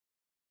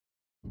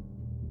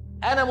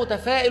انا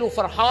متفائل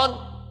وفرحان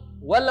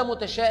ولا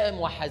متشائم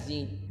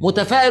وحزين؟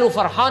 متفائل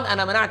وفرحان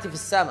انا مناعتي في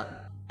السماء،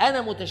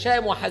 انا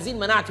متشائم وحزين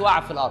مناعتي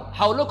واقعه في الارض.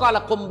 هقول لكم على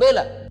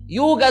قنبله.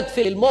 يوجد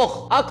في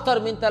المخ اكتر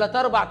من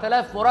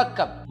 3-4000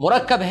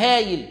 مركب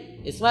هايل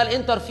اسمها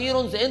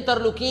الانترفيرونز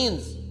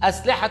انترلوكينز،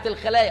 اسلحه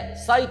الخلايا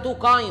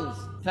سايتوكاينز.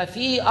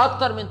 ففي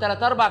اكتر من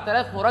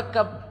 3-4000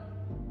 مركب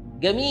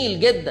جميل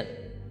جدا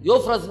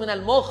يفرز من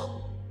المخ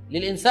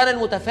للانسان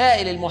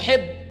المتفائل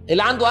المحب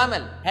اللي عنده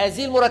امل.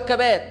 هذه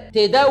المركبات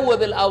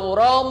تدوب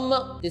الاورام،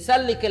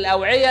 تسلك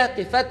الاوعيه،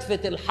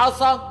 تفتفت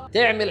الحصى،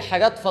 تعمل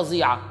حاجات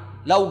فظيعه.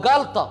 لو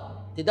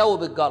جلطه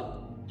تدوب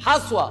الجلطه،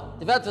 حصوه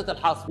تفتفت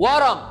الحصوه،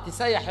 ورم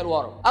تسيح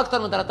الورم.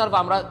 اكتر من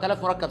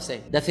 3-4000 مركب سام.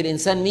 ده في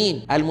الانسان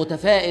مين؟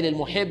 المتفائل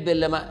المحب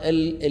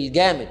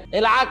الجامد.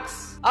 العكس،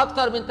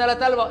 اكتر من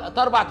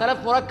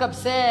 3-4000 مركب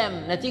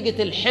سام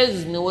نتيجه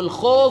الحزن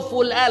والخوف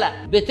والقلق،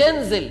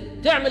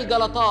 بتنزل تعمل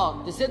جلطات،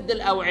 تسد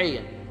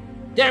الاوعيه،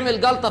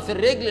 تعمل جلطه في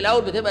الرجل.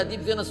 الاول بتبقى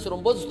ديب فينس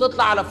ثرومبوز،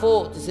 وتطلع على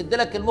فوق تسد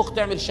لك المخ،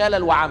 تعمل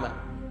شلل وعمى.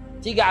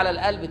 تيجي على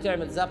القلب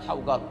تعمل ذبحه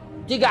وجلطه.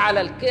 تيجي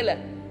على الكلى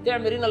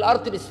تعمل رينال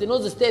ارتري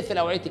ستينوزس، تقفل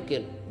اوعيه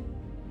الكلى.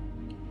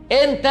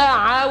 انت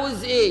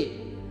عاوز ايه؟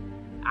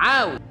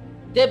 عاوز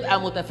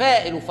تبقى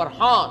متفائل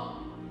وفرحان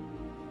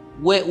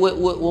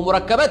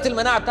ومركبات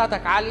المناعه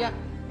بتاعتك عاليه.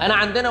 انا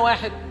عندنا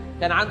واحد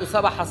كان عنده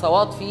 7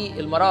 حصوات في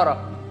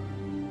المراره،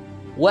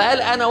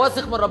 وقال انا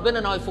واثق من ربنا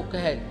انه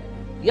هيفكها لي.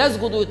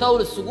 يسجد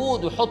ويطول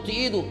السجود ويحط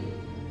ايده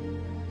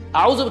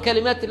اعوذ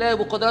بكلمات الله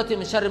وبقدرته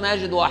من شر ما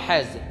اجد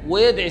واحاذر،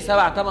 ويدعي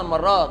 7-8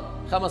 مرات،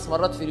 5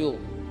 مرات في اليوم،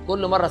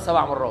 كل مره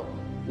 7 مرات،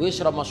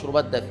 ويشرب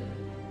مشروبات دافيه.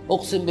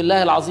 اقسم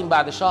بالله العظيم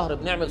بعد شهر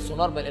بنعمل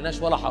سونار ما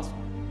لقيناش ولا حصوه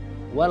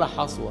ولا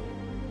حصوه.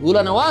 يقول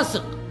انا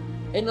واثق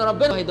ان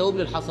ربنا هيدوب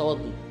لي الحصوات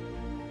دي.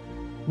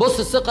 بص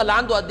الثقه اللي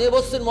عنده قد ايه،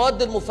 بص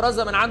المواد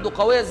المفرزه من عنده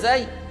قويه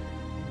ازاي.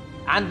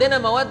 عندنا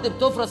مواد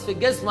بتفرز في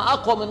الجسم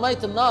اقوى من ميه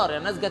النار. يعني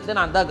الناس جات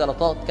لنا عندها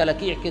جلطات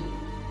كلاكيع كده،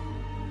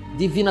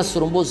 دي فينس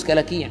ثرومبوز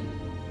كلاكيع،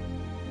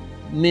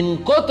 من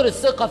كتر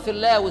الثقه في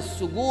الله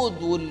والسجود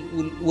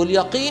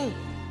واليقين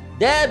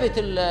دابت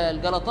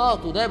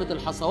الجلطات ودابت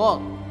الحصوات.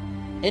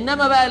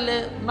 انما بقى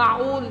اللي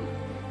معقول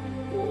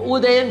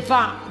وده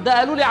ينفع، ده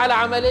قالوا لي على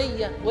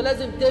عمليه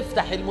ولازم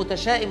تفتح،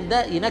 المتشائم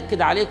ده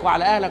ينكد عليك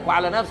وعلى اهلك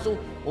وعلى نفسه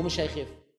ومش هيخف.